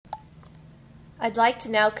I'd like to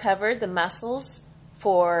now cover the muscles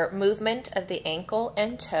for movement of the ankle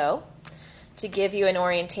and toe. To give you an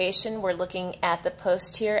orientation, we're looking at the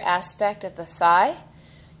posterior aspect of the thigh.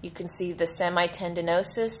 You can see the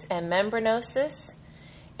semitendinosus and membranosus.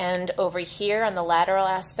 And over here on the lateral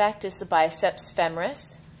aspect is the biceps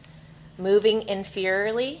femoris. Moving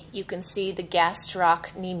inferiorly, you can see the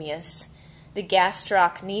gastrocnemius. The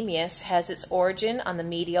gastrocnemius has its origin on the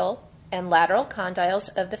medial and lateral condyles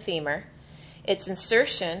of the femur. Its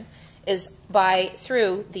insertion is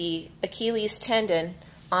through the Achilles tendon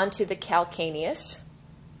onto the calcaneus.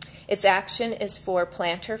 Its action is for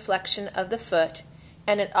plantar flexion of the foot,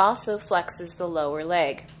 and it also flexes the lower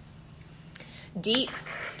leg. Deep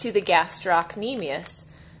to the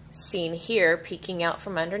gastrocnemius, seen here peeking out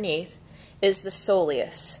from underneath, is the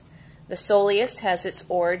soleus. The soleus has its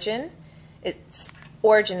origin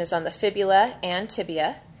is on the fibula and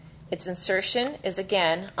tibia. Its insertion is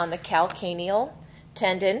again on the calcaneal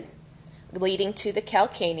tendon leading to the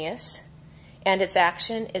calcaneus, and its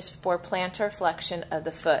action is for plantar flexion of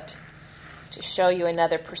the foot. To show you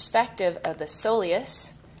another perspective of the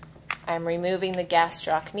soleus, I'm removing the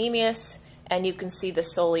gastrocnemius, and you can see the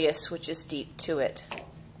soleus, which is deep to it.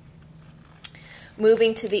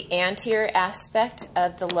 Moving to the anterior aspect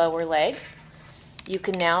of the lower leg, you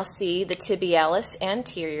can now see the tibialis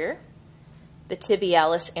anterior. The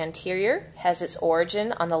tibialis anterior has its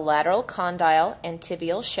origin on the lateral condyle and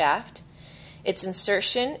tibial shaft. Its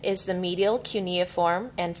insertion is the medial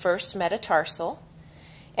cuneiform and first metatarsal,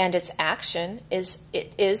 and its action is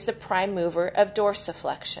the prime mover of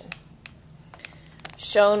dorsiflexion.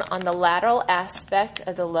 Shown on the lateral aspect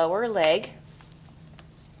of the lower leg,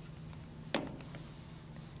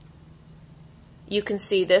 you can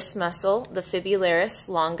see this muscle, the Fibularis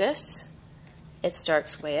Longus. It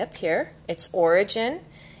starts way up here. Its origin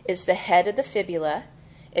is the head of the fibula.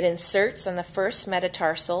 It inserts on the first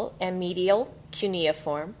metatarsal and medial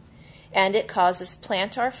cuneiform, and it causes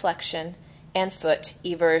plantar flexion and foot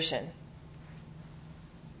eversion.